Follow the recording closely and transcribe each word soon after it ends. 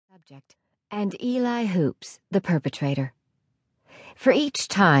subject, and Eli Hoops, the perpetrator. For each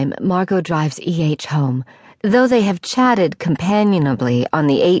time Margot drives E.H. home, though they have chatted companionably on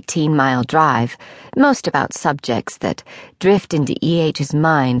the 18-mile drive, most about subjects that drift into E.H.'s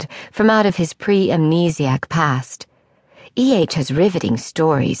mind from out of his pre-amnesiac past. E.H. has riveting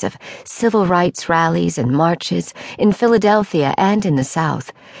stories of civil rights rallies and marches in Philadelphia and in the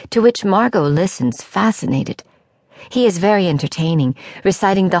South, to which Margot listens fascinated. He is very entertaining,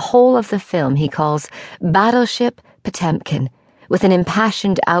 reciting the whole of the film he calls Battleship Potemkin, with an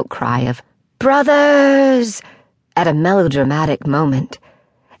impassioned outcry of "Brothers!" at a melodramatic moment.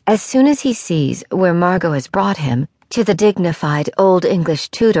 As soon as he sees where Margot has brought him, to the dignified Old English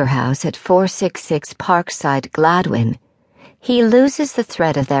Tudor house at 466 Parkside, Gladwin, he loses the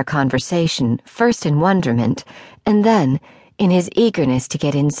thread of their conversation, first in wonderment, and then in his eagerness to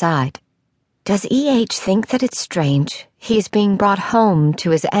get inside. Does E.H. think that it's strange he is being brought home to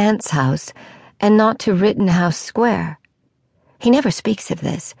his aunt's house and not to Rittenhouse Square? He never speaks of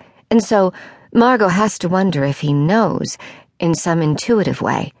this, and so Margot has to wonder if he knows, in some intuitive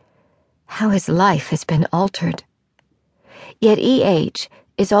way, how his life has been altered. Yet E.H.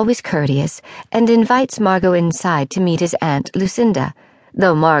 is always courteous and invites Margot inside to meet his Aunt Lucinda,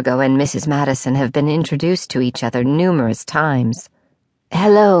 though Margot and Mrs. Madison have been introduced to each other numerous times.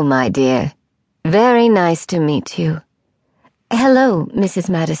 "Hello, my dear. Very nice to meet you." "Hello, Mrs.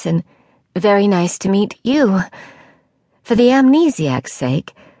 Madison. Very nice to meet you." For the amnesiac's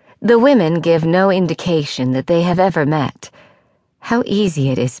sake, the women give no indication that they have ever met. How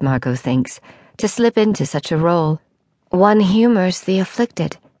easy it is, Margot thinks, to slip into such a role. One humors the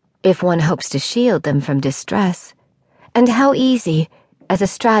afflicted, if one hopes to shield them from distress. And how easy, as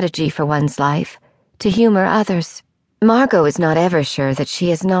a strategy for one's life, to humor others. Margot is not ever sure that she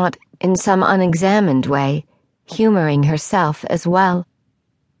is not, in some unexamined way, humoring herself as well.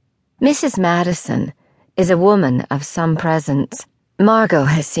 Mrs. Madison is a woman of some presence. Margot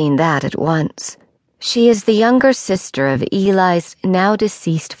has seen that at once. She is the younger sister of Eli's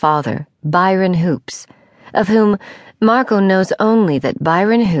now-deceased father, Byron Hoops, of whom Margot knows only that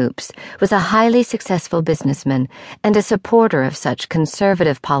Byron Hoops was a highly successful businessman and a supporter of such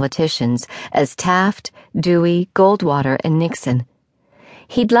conservative politicians as Taft, Dewey, Goldwater, and Nixon.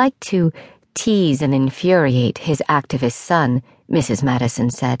 He'd like to tease and infuriate his activist son, Mrs. Madison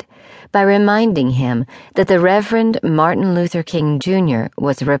said, by reminding him that the Reverend Martin Luther King Jr.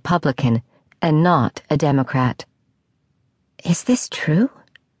 was a Republican and not a Democrat. Is this true?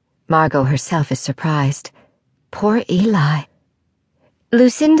 Margot herself is surprised. Poor Eli.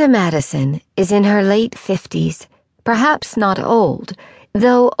 Lucinda Madison is in her late 50s, perhaps not old,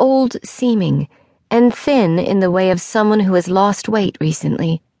 though old-seeming, and thin in the way of someone who has lost weight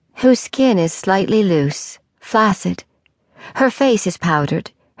recently, whose skin is slightly loose, flaccid. Her face is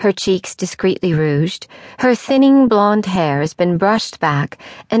powdered, her cheeks discreetly rouged, her thinning blonde hair has been brushed back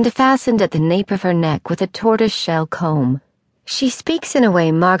and fastened at the nape of her neck with a tortoise-shell comb. She speaks in a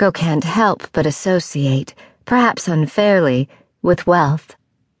way Margot can't help but associate, perhaps unfairly, with wealth.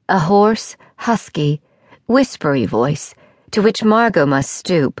 A hoarse, husky, whispery voice, to which Margot must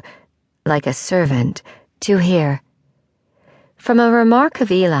stoop, like a servant, to hear. From a remark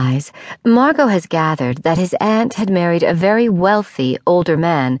of Eli's, Margot has gathered that his aunt had married a very wealthy older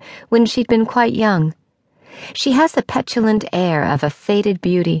man when she'd been quite young. She has the petulant air of a faded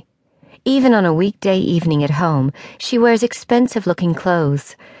beauty. Even on a weekday evening at home, she wears expensive-looking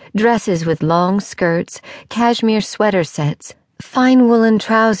clothes, dresses with long skirts, cashmere sweater sets, fine woolen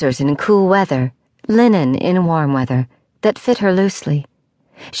trousers in cool weather, linen in warm weather, that fit her loosely.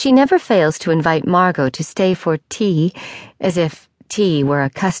 She never fails to invite Margot to stay for tea, as if tea were a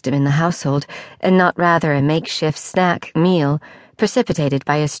custom in the household, and not rather a makeshift snack meal precipitated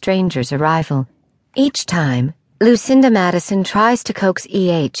by a stranger's arrival. Each time, Lucinda Madison tries to coax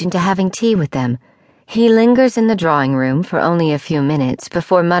E.H. into having tea with them. He lingers in the drawing room for only a few minutes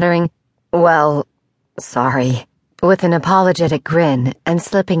before muttering, "Well, sorry," with an apologetic grin and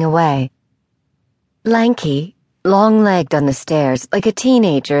slipping away. Lanky, long-legged on the stairs like a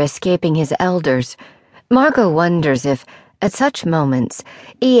teenager escaping his elders, Margot wonders if, at such moments,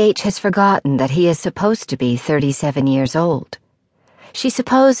 E.H. has forgotten that he is supposed to be 37 years old. She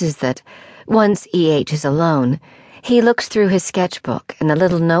supposes that, once E.H. is alone, he looks through his sketchbook and the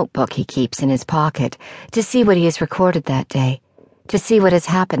little notebook he keeps in his pocket to see what he has recorded that day, to see what has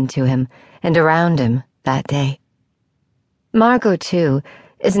happened to him and around him that day. Margot, too,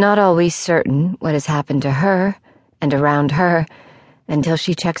 is not always certain what has happened to her and around her until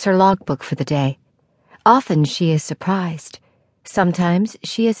she checks her logbook for the day. Often she is surprised. Sometimes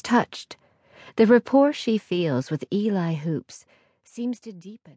she is touched. The rapport she feels with Eli Hoops seems to deepen.